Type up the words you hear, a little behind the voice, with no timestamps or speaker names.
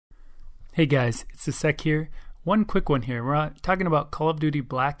Hey guys, it's the Sec here. One quick one here. We're talking about Call of Duty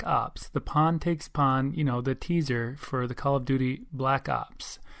Black Ops, the Pawntakespawn, the teaser for the Call of Duty Black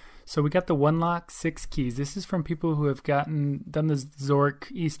Ops. So we got the one lock, 6 keys. This is from people who have done the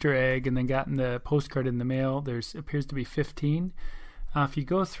Zork Easter egg and then gotten the postcard in the mail. There's appears to be 15. If you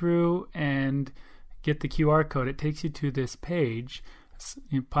go through and get the QR code, it takes you to this page,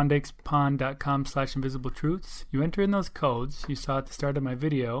 pawntakespawn.com/invisibletruths. You enter in those codes you saw at the start of my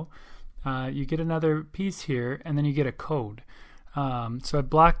video. You get another piece here, and then you get a code. So I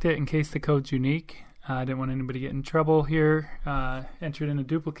blocked it in case the code's unique. I didn't want anybody to get in trouble here. Entered in a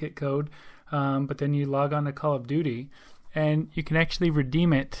duplicate code, but then you log on to Call of Duty, and you can actually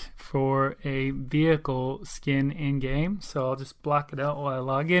redeem it for a vehicle skin in-game. So I'll just block it out while I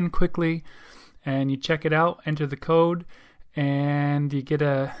log in quickly, and you check it out, enter the code, and you get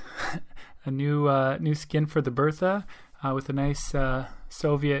a new skin for the Bertha with a nice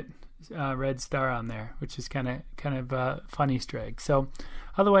Soviet red star on there, which is kind of fun Easter egg. So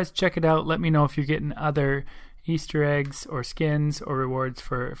otherwise, check it out. Let me know if you're getting other Easter eggs or skins or rewards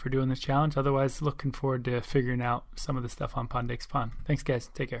for doing this challenge. Otherwise, looking forward to figuring out some of the stuff on Pawntakespawn. Thanks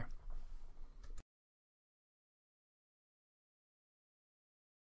guys, take care.